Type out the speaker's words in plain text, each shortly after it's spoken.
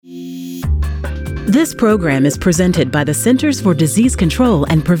This program is presented by the Centers for Disease Control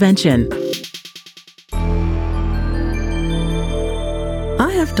and Prevention.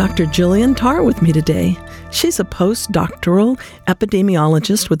 I have Dr. Gillian Tarr with me today. She's a postdoctoral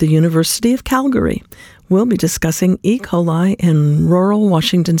epidemiologist with the University of Calgary. We'll be discussing E. coli in rural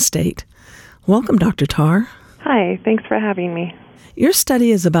Washington state. Welcome, Dr. Tarr. Hi, thanks for having me. Your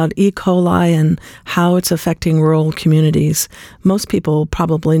study is about E. coli and how it's affecting rural communities. Most people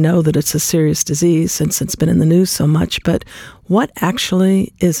probably know that it's a serious disease since it's been in the news so much, but what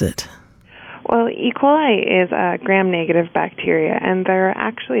actually is it? Well, E. coli is a gram-negative bacteria, and there are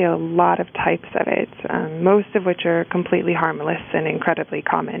actually a lot of types of it, most of which are completely harmless and incredibly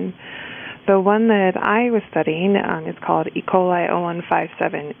common. The one that I was studying is called E. coli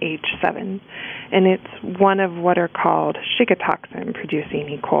O157H7, and it's one of what are called shigatoxin-producing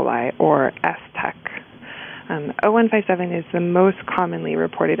E. coli, or STEC. O157 is the most commonly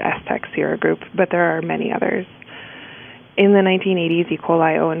reported STEC serogroup, but there are many others. In the 1980s, E.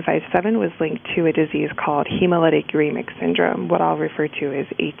 coli O157 was linked to a disease called hemolytic uremic syndrome, what I'll refer to as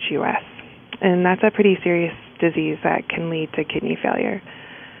HUS. And that's a pretty serious disease that can lead to kidney failure.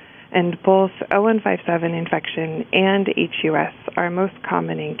 And both O157 infection and HUS are most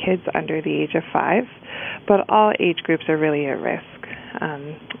common in kids under the age of 5, but all age groups are really at risk.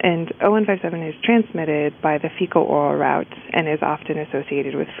 And O157 is transmitted by the fecal-oral route and is often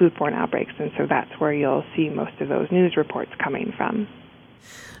associated with foodborne outbreaks, and so that's where you'll see most of those news reports coming from.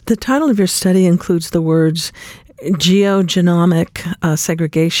 The title of your study includes the words Geogenomic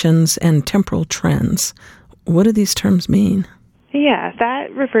segregations and temporal trends. What do these terms mean? Yeah,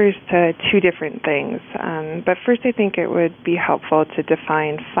 that refers to two different things. But first, I think it would be helpful to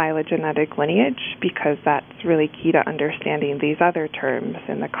define phylogenetic lineage, because that's really key to understanding these other terms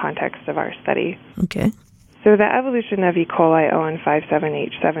in the context of our study. Okay. So the evolution of E. coli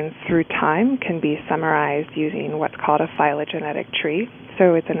O157H7 through time can be summarized using what's called a phylogenetic tree.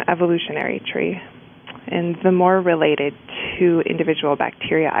 So it's an evolutionary tree. And the more related two individual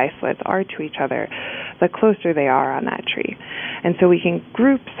bacteria isolates are to each other, the closer they are on that tree. And so we can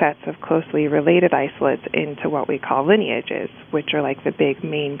group sets of closely related isolates into what we call lineages, which are like the big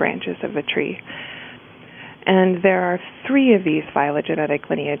main branches of the tree. And there are 3 of these phylogenetic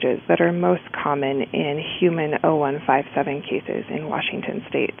lineages that are most common in human O157 cases in Washington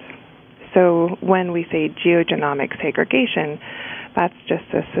state. So when we say geogenomic segregation, that's just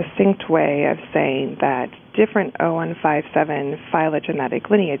a succinct way of saying that different O157 phylogenetic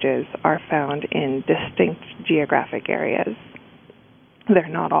lineages are found in distinct geographic areas. They're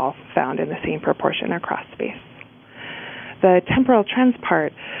not all found in the same proportion across space. The temporal trends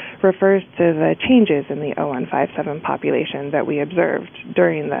part refers to the changes in the O157 population that we observed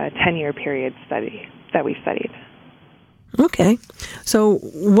during the 10-year period study that we studied. Okay. So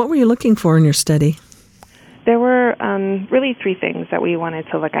what were you looking for in your study? There were really 3 things that we wanted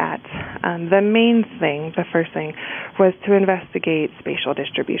to look at. The main thing, the first thing, was to investigate spatial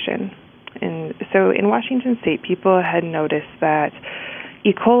distribution. And so in Washington state, people had noticed that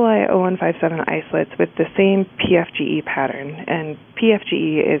E. coli O157 isolates with the same PFGE pattern, and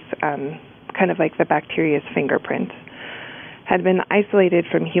PFGE is kind of like the bacteria's fingerprint, had been isolated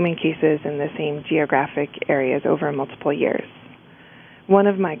from human cases in the same geographic areas over multiple years. One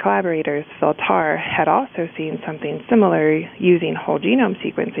of my collaborators, Phil Tarr, had also seen something similar using whole genome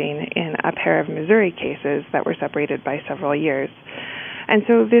sequencing in a pair of Missouri cases that were separated by several years. And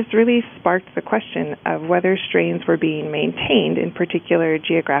so this really sparked the question of whether strains were being maintained in particular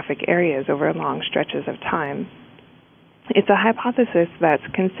geographic areas over long stretches of time. It's a hypothesis that's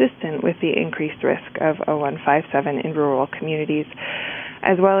consistent with the increased risk of O157 in rural communities,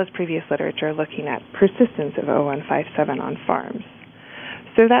 as well as previous literature looking at persistence of O157 on farms.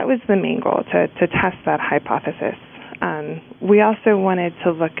 So that was the main goal, to test that hypothesis. We also wanted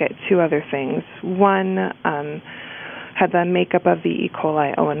to look at 2 other things. One, had the makeup of the E.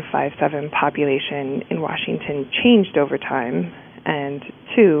 coli O157 population in Washington changed over time? And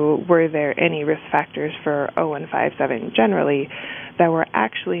 2, were there any risk factors for O157 generally that were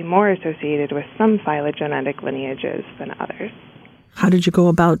actually more associated with some phylogenetic lineages than others? How did you go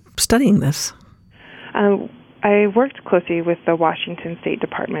about studying this? I worked closely with the Washington State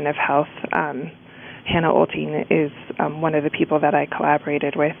Department of Health. Hannah Olting is one of the people that I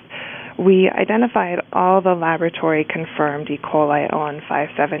collaborated with. We identified all the laboratory-confirmed E. coli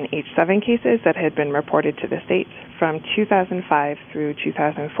O157H7 cases that had been reported to the state from 2005 through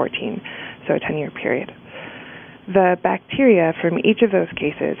 2014, so a 10-year period. The bacteria from each of those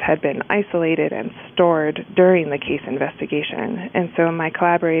cases had been isolated and stored during the case investigation, and so my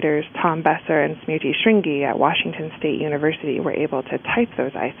collaborators Tom Besser and Smriti Shringi at Washington State University were able to type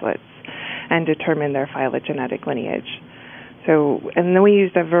those isolates and determine their phylogenetic lineage. So, and then we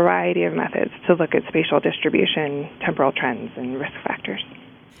used a variety of methods to look at spatial distribution, temporal trends, and risk factors.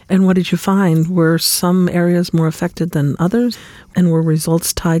 And what did you find? Were some areas more affected than others? And were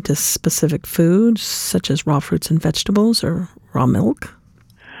results tied to specific foods, such as raw fruits and vegetables or raw milk?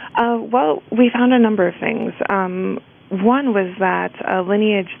 Well, we found a number of things. One was that a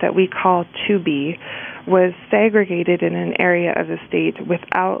lineage that we call 2B was segregated in an area of the state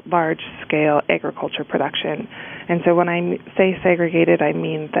without large-scale agriculture production. And so when I say segregated, I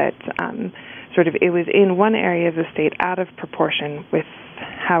mean that it was in one area of the state out of proportion with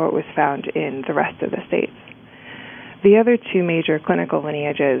how it was found in the rest of the states. The other two major clinical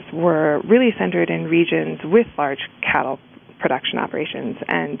lineages were really centered in regions with large cattle production operations,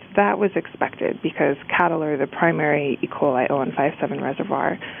 and that was expected because cattle are the primary E. coli O157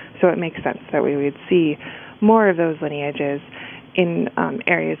 reservoir, so it makes sense that we would see more of those lineages in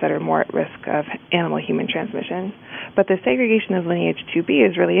areas that are more at risk of animal-human transmission. But the segregation of lineage 2B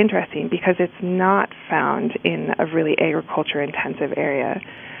is really interesting because it's not found in a really agriculture-intensive area.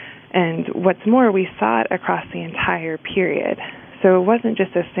 And what's more, we saw it across the entire period. So it wasn't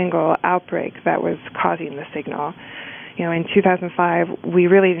just a single outbreak that was causing the signal. You know, in 2005, we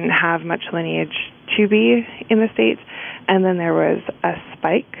really didn't have much lineage 2B in the States, and then there was a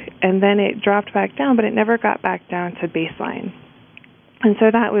spike, and then it dropped back down, but it never got back down to baseline. And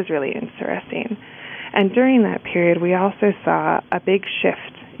so that was really interesting. And during that period, we also saw a big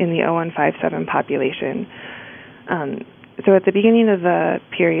shift in the O157 population. So at the beginning of the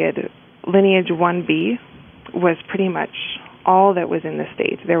period, lineage 1B was pretty much all that was in the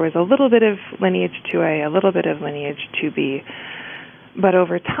state. There was a little bit of lineage 2A, a little bit of lineage 2B, but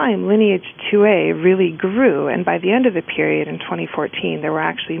over time, lineage 2A really grew, and by the end of the period in 2014, there were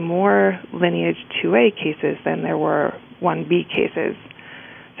actually more lineage 2A cases than there were 1B cases.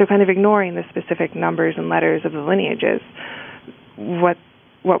 So kind of ignoring the specific numbers and letters of the lineages,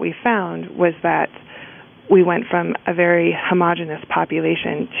 what we found was that we went from a very homogeneous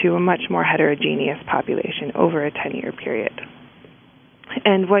population to a much more heterogeneous population over a 10-year period.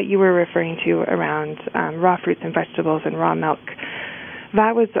 And what you were referring to around raw fruits and vegetables and raw milk,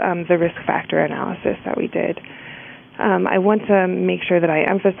 that was the risk factor analysis that we did. I want to make sure that I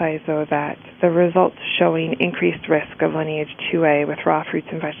emphasize, though, that the results showing increased risk of lineage 2A with raw fruits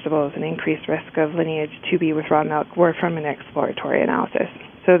and vegetables and increased risk of lineage 2B with raw milk were from an exploratory analysis.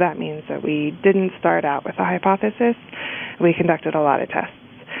 So that means that we didn't start out with a hypothesis. We conducted a lot of tests.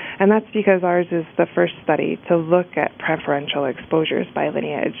 And that's because ours is the first study to look at preferential exposures by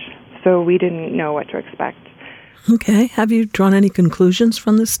lineage. So we didn't know what to expect. Okay. Have you drawn any conclusions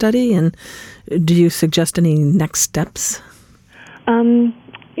from the study, and do you suggest any next steps?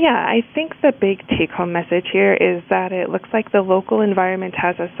 Yeah, I think the big take-home message here is that it looks like the local environment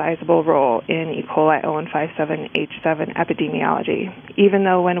has a sizable role in E. coli O157H7 epidemiology. Even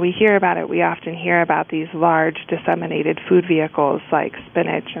though when we hear about it, we often hear about these large disseminated food vehicles like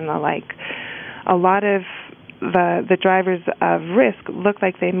spinach and the like. A lot of the drivers of risk look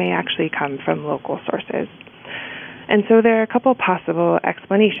like they may actually come from local sources. And so there are a couple possible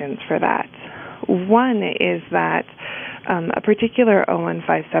explanations for that. One is that a particular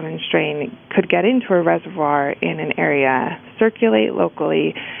O157 strain could get into a reservoir in an area, circulate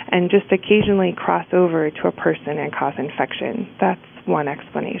locally, and just occasionally cross over to a person and cause infection. That's one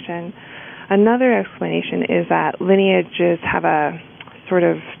explanation. Another explanation is that lineages have a sort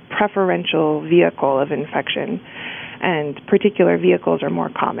of preferential vehicle of infection, and particular vehicles are more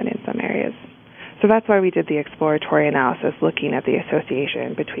common in some areas. So that's why we did the exploratory analysis looking at the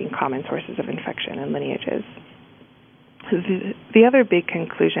association between common sources of infection and lineages. The other big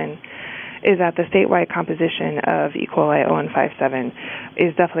conclusion is that the statewide composition of E. coli O157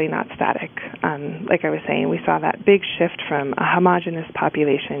 is definitely not static. Like I was saying, we saw that big shift from a homogeneous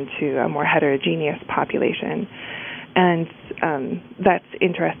population to a more heterogeneous population. And that's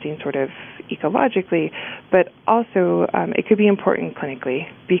interesting sort of ecologically, but also it could be important clinically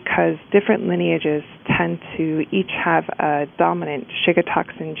because different lineages tend to each have a dominant Shiga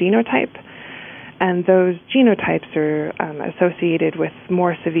toxin genotype, and those genotypes are associated with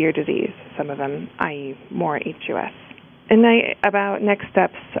more severe disease, some of them, i.e. more HUS. And about next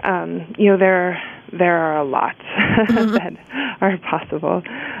steps, there are a lot that are possible.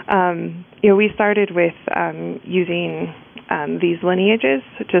 We started with using these lineages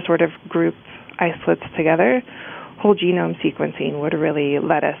to sort of group isolates together. Whole genome sequencing would really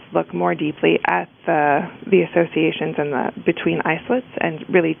let us look more deeply at the associations between isolates and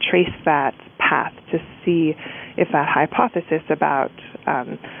really trace that path to see if that hypothesis about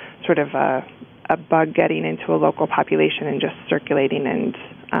sort of a bug getting into a local population and just circulating and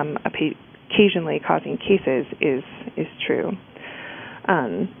occasionally causing cases is true.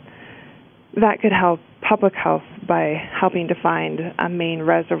 That could help public health by helping to find a main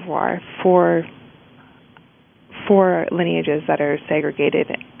reservoir for lineages that are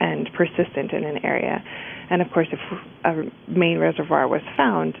segregated and persistent in an area. And of course, if a main reservoir was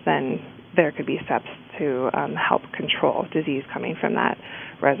found, then there could be steps to help control disease coming from that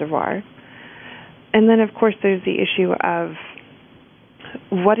reservoir. And then, of course, there's the issue of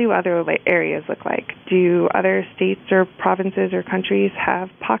what do other areas look like? Do other states or provinces or countries have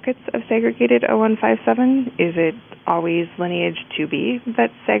pockets of segregated O157? Is it always lineage 2B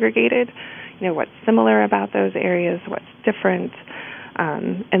that's segregated? What's similar about those areas? What's different?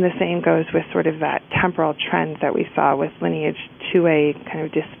 And the same goes with sort of that temporal trend that we saw with lineage 2A kind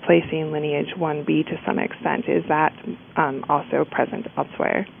of displacing lineage 1B to some extent. Is that also present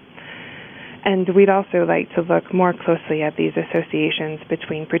elsewhere? And we'd also like to look more closely at these associations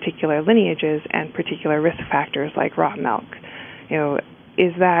between particular lineages and particular risk factors like raw milk.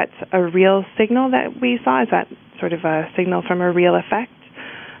 Is that a real signal that we saw? Is that sort of a signal from a real effect?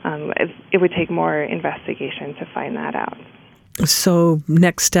 It would take more investigation to find that out. So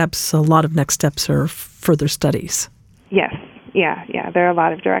a lot of next steps are further studies. Yes. Yeah. There are a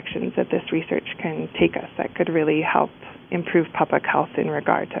lot of directions that this research can take us that could really help improve public health in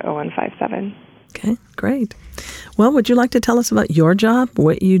regard to O157. Okay, great. Well, would you like to tell us about your job,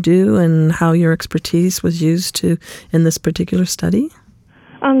 what you do, and how your expertise was used in this particular study?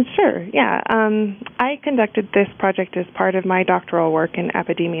 Sure, yeah. I conducted this project as part of my doctoral work in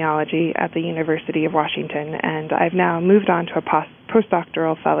epidemiology at the University of Washington, and I've now moved on to a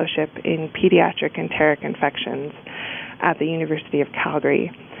postdoctoral fellowship in pediatric enteric infections at the University of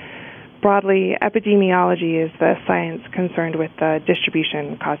Calgary. Broadly, epidemiology is the science concerned with the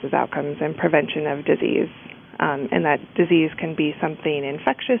distribution, causes, outcomes, and prevention of disease. And that disease can be something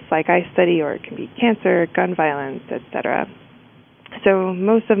infectious, like I study, or it can be cancer, gun violence, etc. So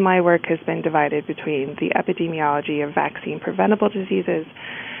most of my work has been divided between the epidemiology of vaccine-preventable diseases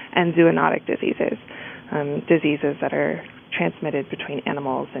and zoonotic diseases, diseases that are transmitted between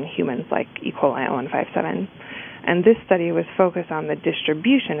animals and humans, like E. coli O157. And this study was focused on the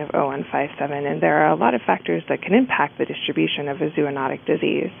distribution of O157, and there are a lot of factors that can impact the distribution of a zoonotic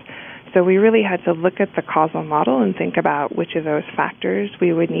disease. So we really had to look at the causal model and think about which of those factors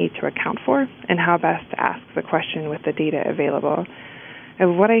we would need to account for and how best to ask the question with the data available.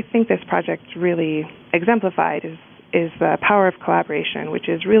 And what I think this project really exemplified is the power of collaboration, which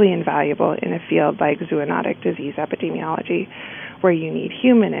is really invaluable in a field like zoonotic disease epidemiology, where you need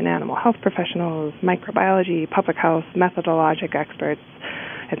human and animal health professionals, microbiology, public health, methodologic experts,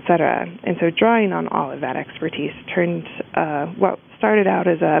 etc. And so drawing on all of that expertise turned what started out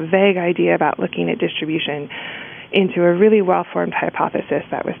as a vague idea about looking at distribution into a really well-formed hypothesis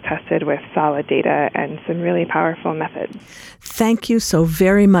that was tested with solid data and some really powerful methods. Thank you so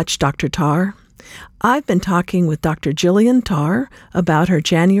very much, Dr. Tarr. I've been talking with Dr. Gillian Tarr about her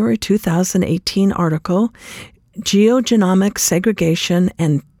January 2018 article, Geogenomic Segregation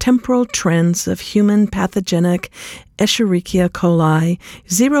and Temporal Trends of Human Pathogenic Escherichia coli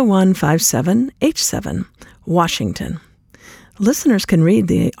 0157H7, Washington. Listeners can read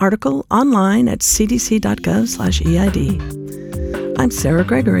the article online at cdc.gov/EID. I'm Sarah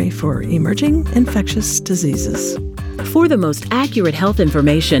Gregory for Emerging Infectious Diseases. For the most accurate health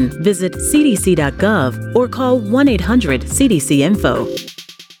information, visit cdc.gov or call 1-800-CDC-INFO.